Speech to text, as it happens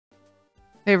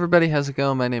Hey everybody, how's it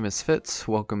going? My name is Fitz.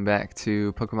 Welcome back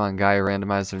to Pokemon Gaia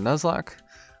Randomizer Nuzlocke.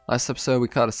 Last episode we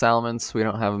caught a Salamence. We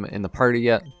don't have him in the party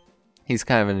yet. He's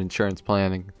kind of an insurance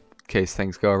plan in case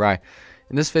things go awry.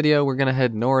 In this video we're going to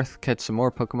head north, catch some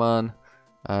more Pokemon,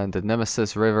 the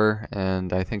Nemesis River,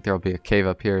 and I think there will be a cave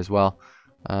up here as well.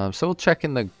 So we'll check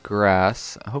in the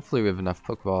grass. Hopefully we have enough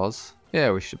Pokeballs.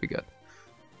 Yeah, we should be good.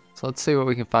 So let's see what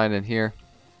we can find in here.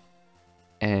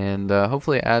 And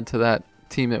hopefully add to that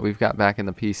team that we've got back in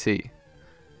the PC.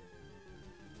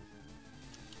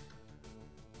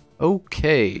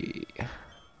 Okay.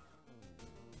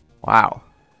 Wow.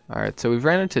 Alright, so we've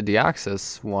ran into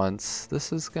Deoxys once.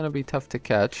 This is going to be tough to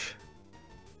catch.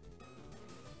 Do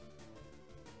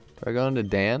I go into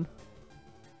Dan?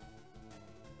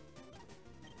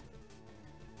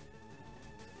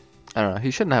 I don't know.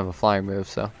 He shouldn't have a flying move,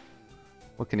 so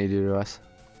what can he do to us?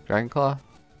 Dragon Claw?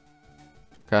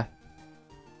 Okay.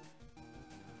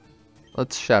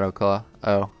 Let's Shadow Claw.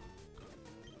 Oh.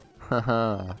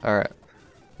 Haha. Alright.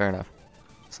 Fair enough.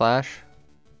 Slash.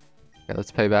 Okay,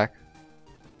 let's pay back.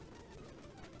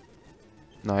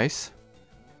 Nice.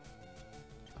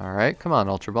 Alright, come on,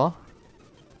 Ultra Ball.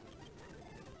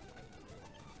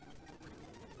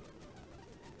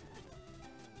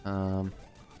 Alright,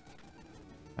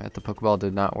 the Pokeball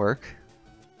did not work.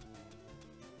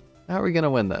 How are we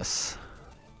gonna win this?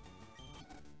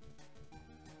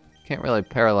 Can't really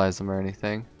paralyze him or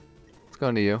anything. Let's go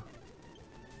into you.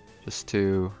 Just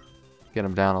to get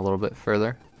him down a little bit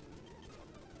further.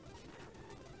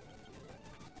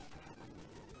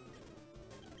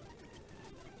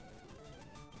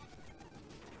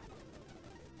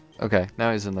 Okay,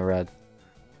 now he's in the red.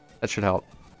 That should help.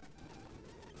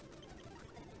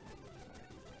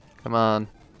 Come on.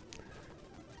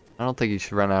 I don't think he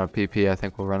should run out of PP. I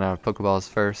think we'll run out of Pokeballs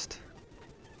first.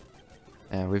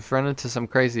 And we've run into some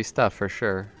crazy stuff for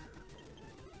sure.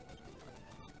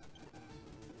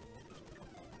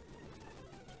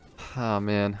 Oh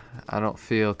man, I don't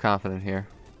feel confident here.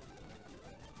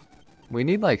 We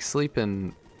need like sleep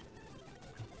and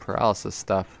paralysis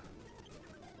stuff.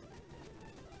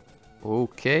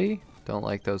 Okay, don't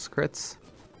like those crits.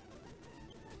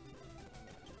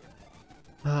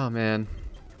 Oh man.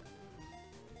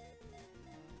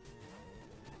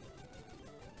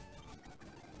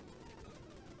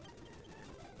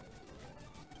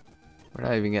 We're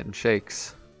not even getting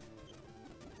shakes.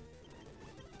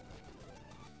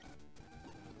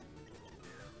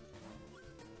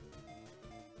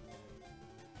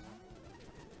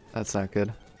 That's not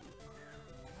good.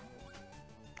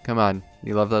 Come on,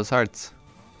 you love those hearts.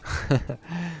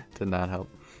 Did not help.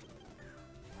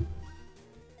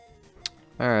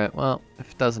 Alright, well,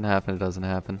 if it doesn't happen, it doesn't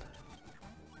happen.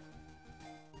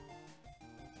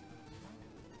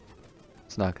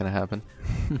 It's not gonna happen.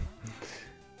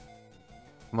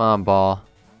 Come on, ball.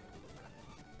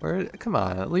 Come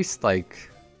on, at least, like,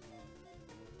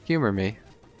 humor me.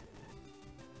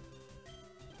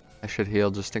 I should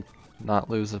heal just to not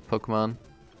lose a Pokemon.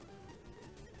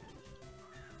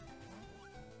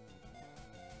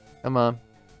 Come on.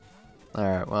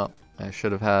 Alright, well, I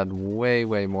should have had way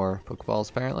more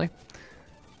Pokeballs, apparently.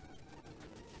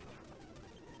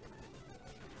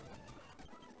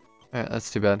 Alright, that's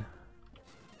too bad.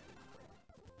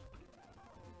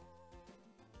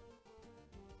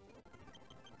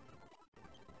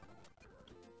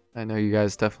 I know you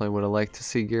guys definitely would have liked to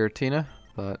see Giratina,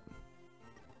 but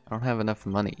I don't have enough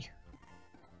money.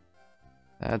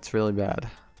 That's really bad.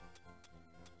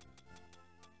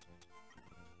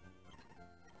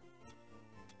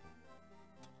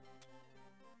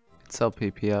 Could sell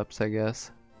PP ups, I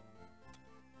guess.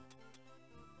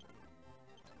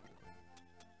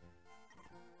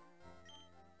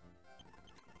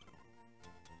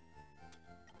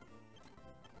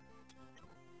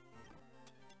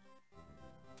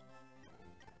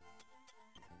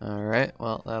 Alright,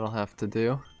 well, that'll have to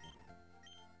do.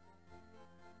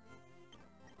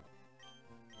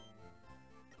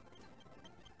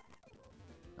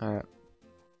 Alright.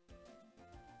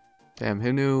 Damn,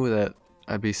 who knew that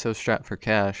I'd be so strapped for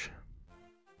cash?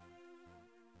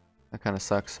 That kind of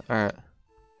sucks. Alright.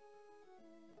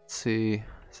 Let's see.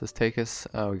 Does this take us?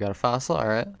 Oh, we got a fossil?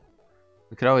 Alright.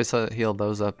 We could always heal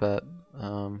those up at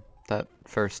that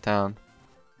first town.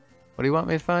 What do you want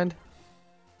me to find?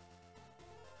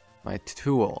 My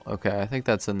tool. Okay, I think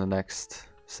that's in the next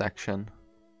section.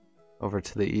 Over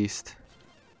to the east.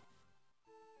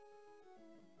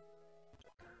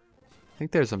 I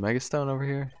think there's a Megastone over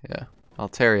here. Yeah.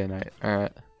 Alterianite.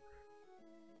 Alright.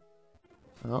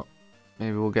 Well,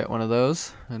 maybe we'll get one of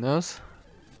those. Who knows?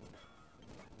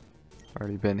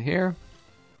 Already been here.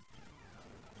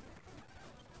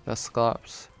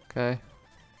 Vesclops, okay.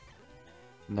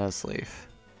 Nuzleaf.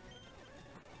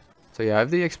 So yeah, I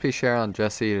have the XP share on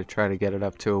Jesse to try to get it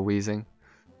up to a Weezing.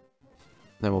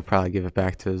 Then we'll probably give it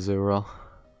back to Azurill.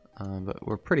 But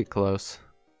we're pretty close.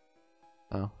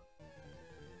 Oh.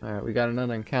 Alright, we got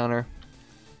another encounter.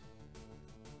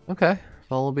 Okay,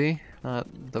 Volibee. Not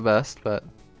the best, but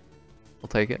we'll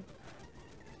take it.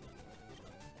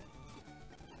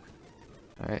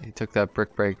 Alright, he took that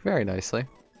Brick Break very nicely.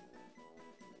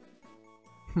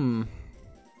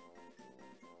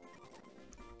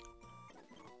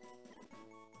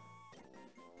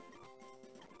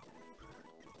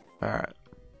 Alright.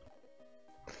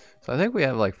 So I think we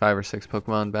have like 5 or 6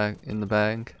 Pokemon back in the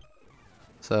bag.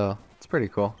 So it's pretty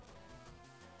cool.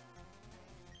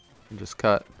 Just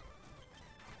cut.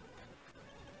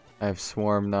 I have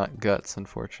Swarm, not Guts,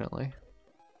 unfortunately.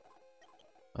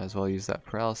 Might as well use that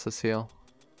Paralysis Heal.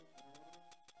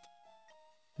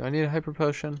 Do I need a Hyper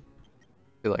Potion?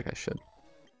 I feel like I should.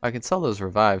 I can sell those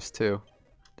revives too.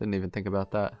 Didn't even think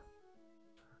about that.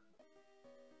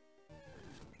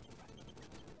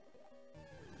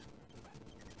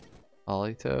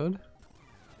 Politoed.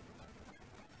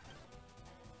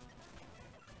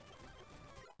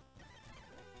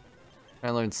 I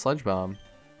learned Sludge Bomb.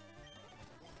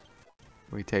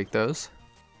 We take those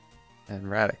and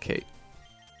Eradicate.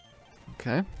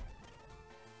 Okay.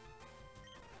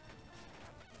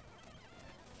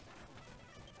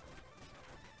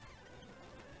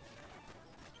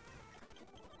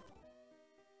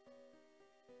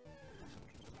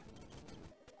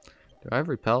 Do I have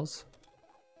repels?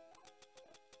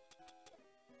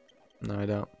 No, I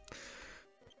don't.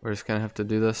 We're just gonna have to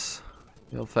do this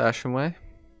the old-fashioned way.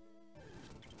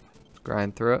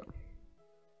 Grind through it.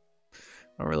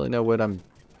 I don't really know what I'm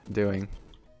doing,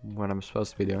 what I'm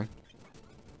supposed to be doing.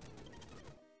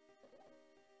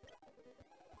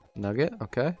 Nugget,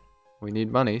 okay. We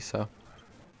need money, so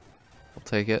we'll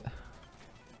take it.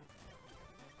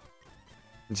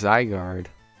 Zygarde.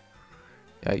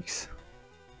 Yikes.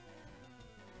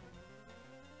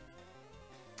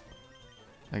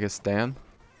 I guess Dan.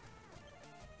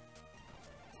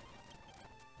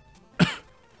 You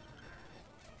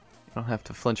don't have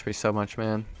to flinch me so much,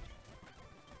 man.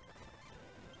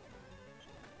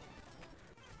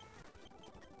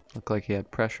 Looked like he had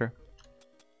pressure.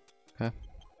 Okay.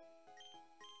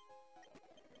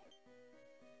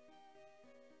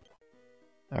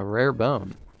 A rare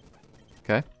bone.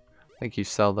 Okay. I think you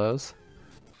sell those.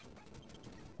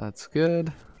 That's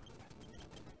good.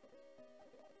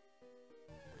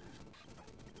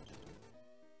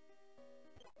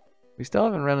 We still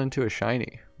haven't run into a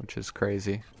shiny, which is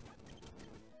crazy.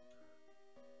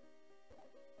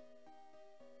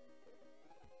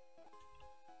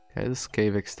 Okay, this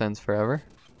cave extends forever.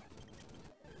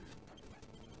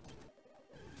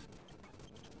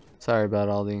 Sorry about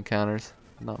all the encounters.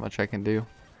 Not much I can do.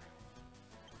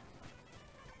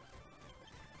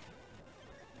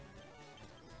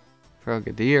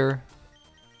 Frogadier.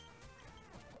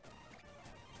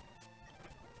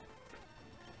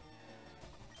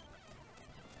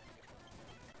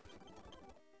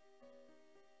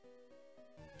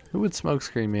 Who would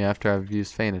smokescreen me after I've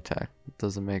used Feint Attack? It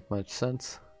doesn't make much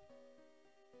sense.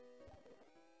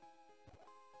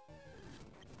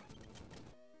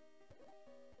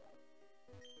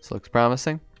 This looks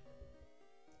promising.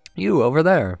 You, over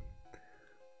there.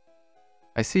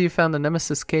 I see you found the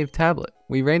Nemesis Cave tablet.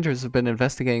 We Rangers have been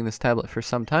investigating this tablet for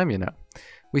some time, you know.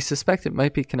 We suspect it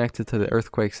might be connected to the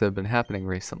earthquakes that have been happening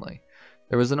recently.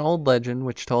 There was an old legend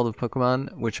which told of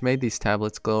Pokemon which made these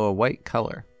tablets glow a white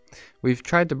color. We've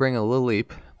tried to bring a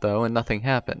Lileep, though, and nothing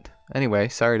happened. Anyway,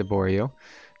 sorry to bore you.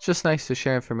 It's just nice to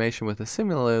share information with a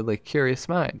similarly curious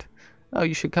mind. Oh,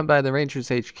 you should come by the Rangers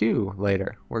HQ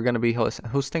later. We're going to be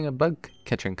hosting a bug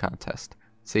catching contest.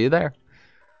 See you there.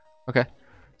 Okay,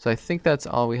 so I think that's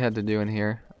all we had to do in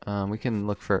here. We can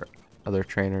look for other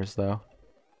trainers, though,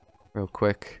 real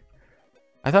quick.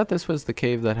 I thought this was the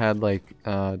cave that had, like,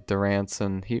 Durants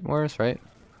and Heatmores, right?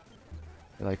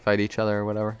 They, like, fight each other or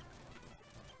whatever.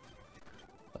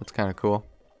 That's kind of cool.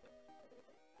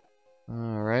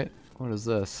 Alright, what is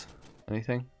this?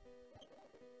 Anything?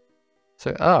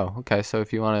 So, oh, okay, so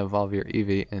if you want to evolve your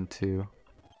Eevee into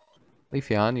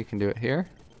Leafeon, you can do it here.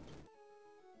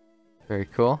 Very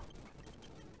cool.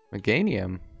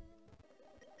 Meganium.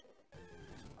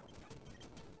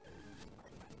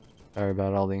 Sorry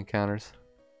about all the encounters.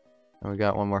 And we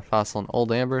got one more fossil in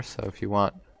Old Amber, so if you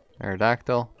want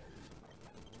Aerodactyl,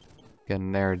 get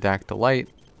an Aerodactylite,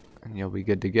 and you'll be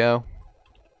good to go.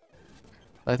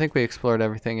 I think we explored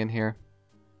everything in here.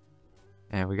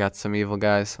 And we got some evil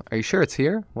guys. Are you sure it's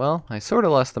here? Well, I sort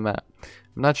of lost the map.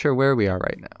 I'm not sure where we are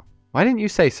right now. Why didn't you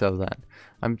say so then?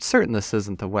 I'm certain this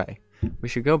isn't the way. We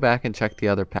should go back and check the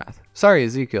other path. Sorry,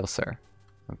 Ezekiel, sir.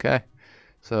 Okay.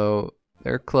 So,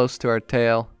 they're close to our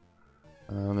tail.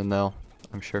 And they'll,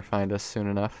 I'm sure, find us soon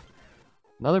enough.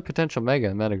 Another potential Mega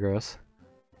in Metagross.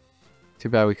 Too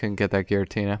bad we couldn't get that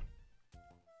Giratina.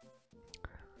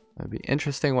 It'd be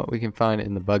interesting what we can find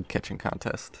in the bug catching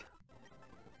contest.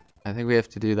 I think we have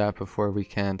to do that before we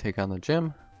can take on the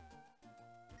gym.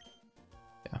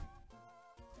 Yeah.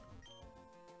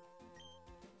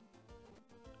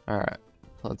 Alright,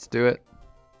 let's do it.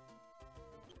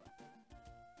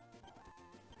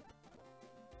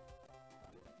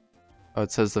 Oh,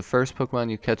 it says the first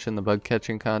Pokemon you catch in the bug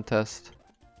catching contest.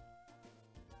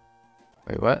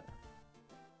 Wait, what?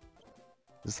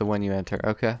 This is the one you enter.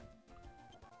 Okay.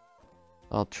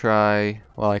 I'll try...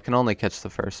 Well, I can only catch the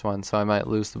first one, so I might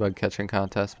lose the bug catching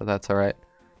contest, but that's alright.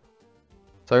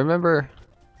 So I remember...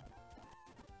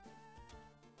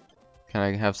 Can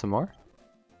I have some more?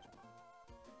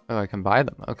 Oh, I can buy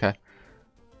them. Okay.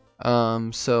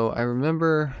 So I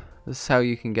remember this is how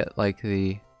you can get, like,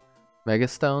 the Mega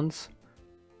Stones.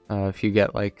 If you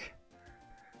get, like,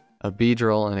 a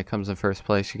Beedrill and it comes in first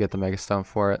place, you get the Mega Stone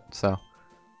for it, so...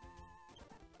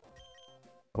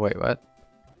 Oh, wait, what?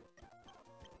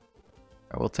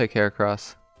 Alright, we'll take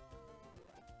Heracross.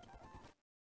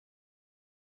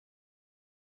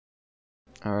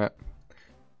 Alright.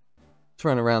 Let's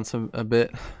run around a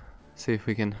bit. See if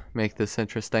we can make this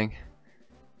interesting.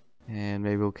 And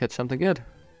maybe we'll catch something good.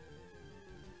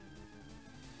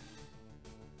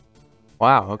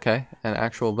 Wow, okay. An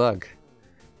actual bug.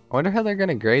 I wonder how they're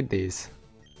gonna grade these.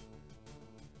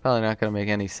 Probably not gonna make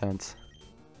any sense.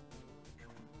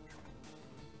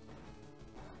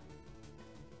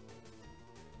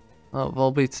 Well,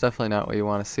 Volbeat's definitely not what you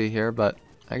want to see here, but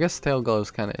I guess Tail Glow is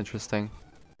kind of interesting.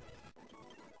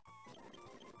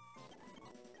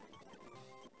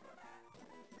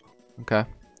 Okay.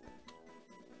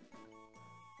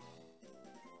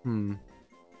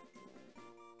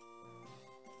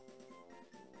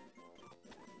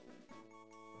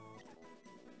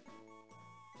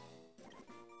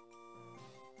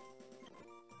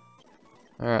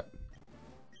 Alright.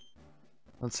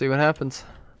 Let's see what happens.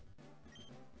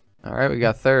 Alright, we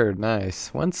got third.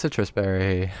 Nice. One citrus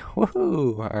berry.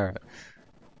 Woohoo! Alright.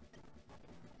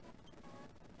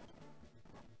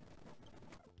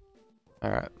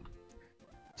 Alright.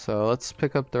 So let's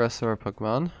pick up the rest of our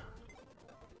Pokemon.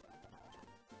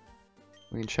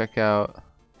 We can check out...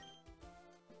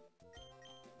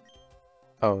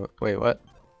 Oh, wait, what?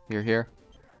 You're here?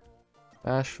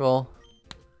 Bashful.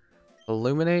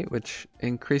 Illuminate, which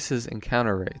increases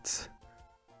encounter rates.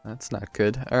 That's not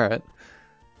good. Alright.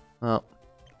 Well,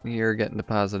 you're getting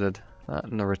deposited. Not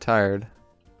in the retired.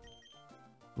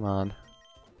 Come on.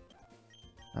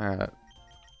 Alright.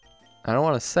 I don't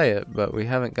want to say it, but we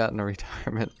haven't gotten a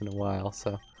retirement in a while,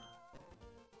 so...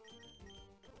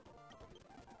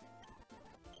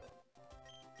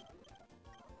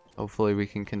 Hopefully we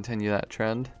can continue that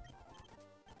trend.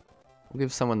 We'll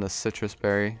give someone the citrus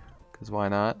berry, because why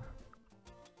not?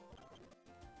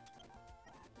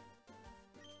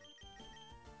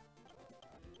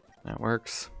 That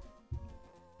works.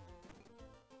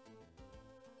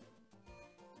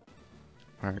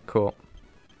 Alright, cool.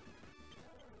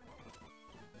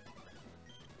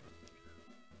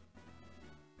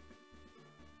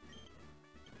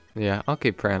 Yeah, I'll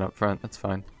keep Fran up front, that's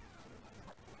fine.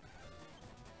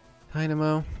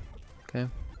 Dynamo. Okay.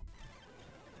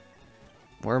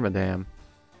 Wormadam.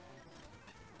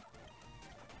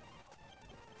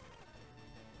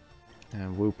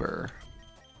 And Wooper.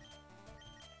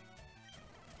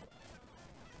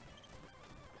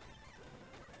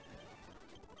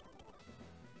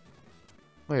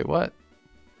 Wait, what?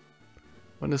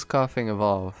 When does coughing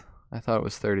evolve? I thought it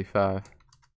was 35.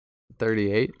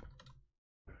 38?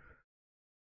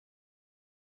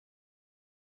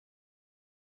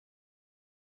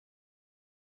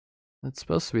 It's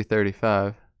supposed to be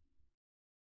 35.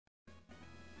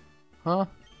 Huh?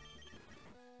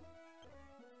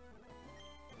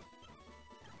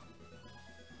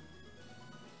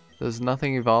 Does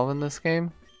nothing evolve in this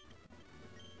game?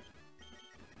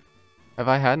 Have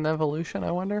I had an evolution,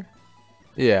 I wonder?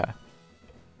 Yeah.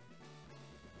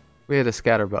 We had a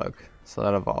scatterbug, so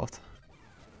that evolved.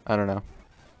 I don't know.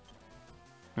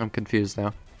 I'm confused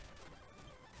now.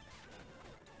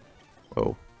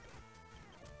 Whoa.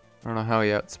 I don't know how he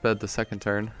outsped the second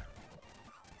turn.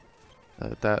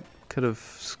 That could have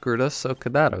screwed us, so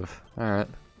could that have. Alright.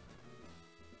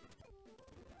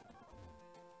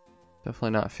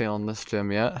 Definitely not feeling this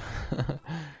gym yet.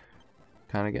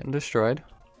 Kind of getting destroyed.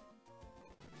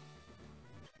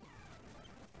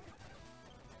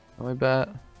 I bet.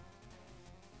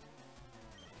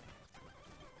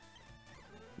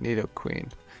 Nido Queen.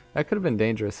 That could have been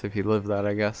dangerous if he lived that,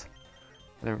 I guess.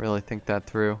 I didn't really think that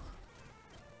through.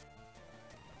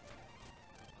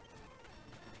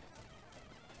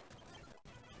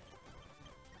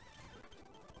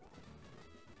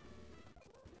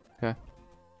 Okay.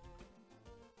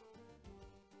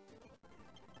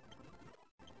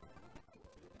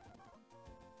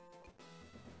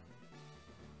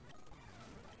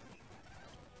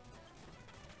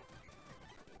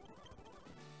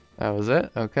 That was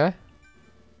it? Okay.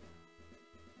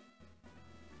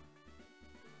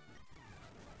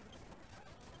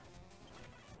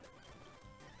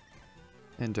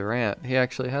 And Durant, he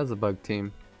actually has a bug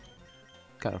team.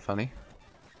 Kind of funny.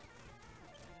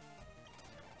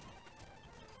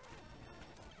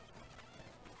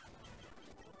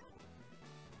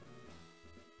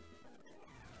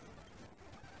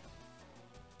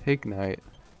 Pig Knight.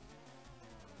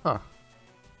 Huh. A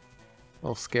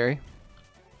little scary.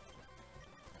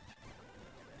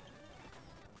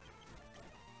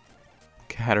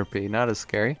 Caterpie, not as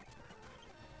scary.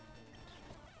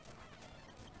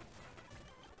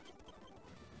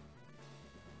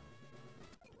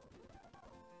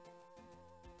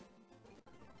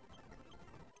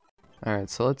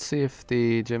 Alright, so let's see if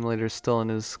the gym leader's still in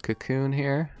his cocoon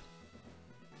here.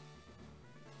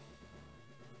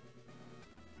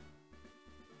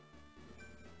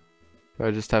 Do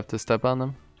I just have to step on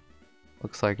them?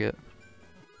 Looks like it.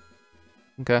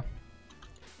 Okay.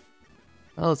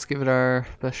 Well, let's give it our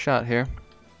best shot here.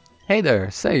 Hey there!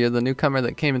 Say, you're the newcomer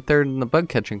that came in third in the bug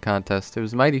catching contest. It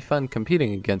was mighty fun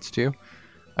competing against you.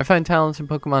 I find talented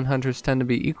Pokemon hunters tend to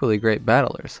be equally great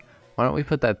battlers. Why don't we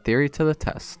put that theory to the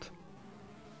test?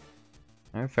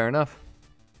 Alright, fair enough.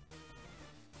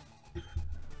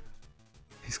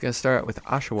 He's gonna start with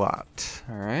Oshawott.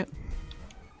 Alright.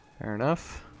 Fair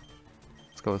enough.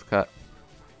 Let's go with Cut.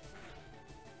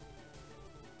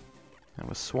 And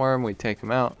with Swarm, we take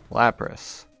him out.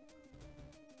 Lapras.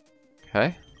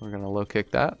 Okay, we're gonna low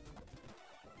kick that.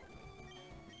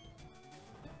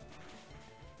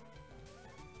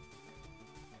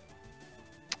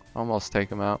 Almost take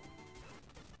him out.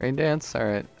 Rain Dance,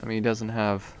 alright. I mean, he doesn't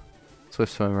have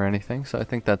Swift Swim or anything, so I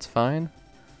think that's fine.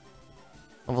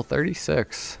 Level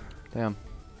 36. Damn.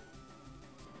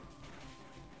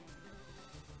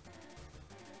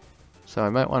 So I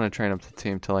might want to train up the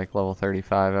team to like level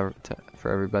 35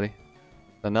 for everybody.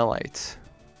 Vanillite.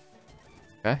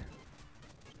 Okay.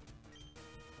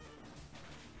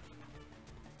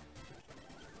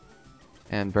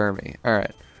 And Burmy.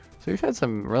 Alright. So we've had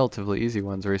some relatively easy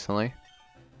ones recently.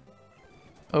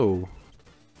 Oh.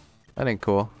 That ain't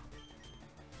cool.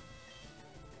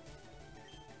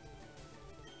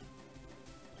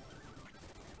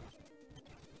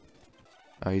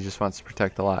 Oh, he just wants to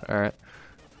protect a lot. Alright.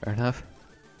 Fair enough.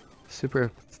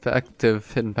 Super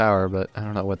effective hidden power, but I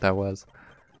don't know what that was.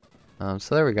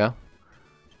 So there we go.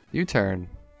 U-turn.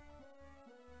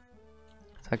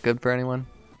 Is that good for anyone?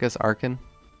 I guess Arkin,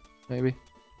 maybe?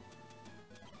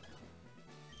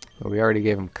 But we already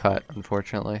gave him Cut,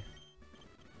 unfortunately.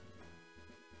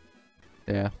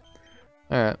 Yeah.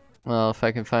 Alright. Well, if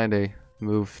I can find a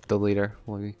move deleter,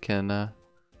 we can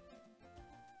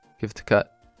give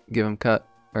him Cut.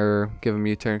 Or give him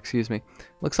U-turn, excuse me.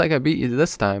 Looks like I beat you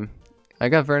this time. I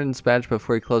got Vernon's badge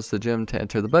before he closed the gym to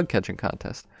enter the bug catching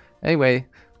contest. Anyway,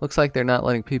 looks like they're not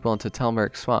letting people into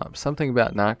Telmerk Swamp. Something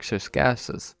about noxious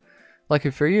gases. Lucky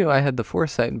for you, I had the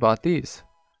foresight and bought these.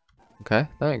 Okay,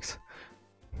 thanks.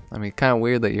 I mean, kind of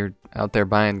weird that you're out there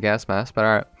buying gas masks, but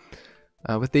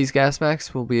alright. With these gas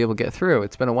masks, we'll be able to get through.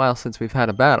 It's been a while since we've had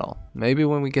a battle. Maybe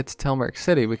when we get to Telmerk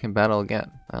City, we can battle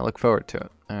again. I look forward to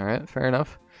it. Alright, fair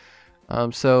enough.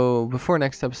 So before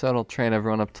next episode, I'll train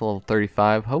everyone up to level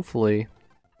 35. Hopefully,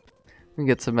 we can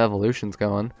get some evolutions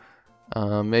going.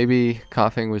 Maybe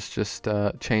coughing was just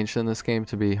changed in this game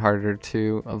to be harder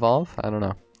to evolve. I don't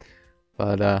know.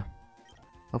 But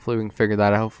hopefully we can figure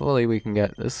that out. Hopefully we can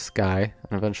get this guy,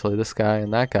 and eventually this guy,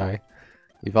 and that guy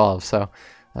evolve. So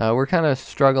we're kind of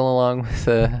struggling along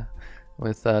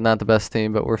with not the best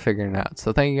team, but we're figuring it out.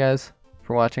 So thank you guys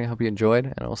for watching. I hope you enjoyed,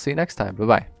 and we'll see you next time.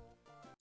 Bye-bye.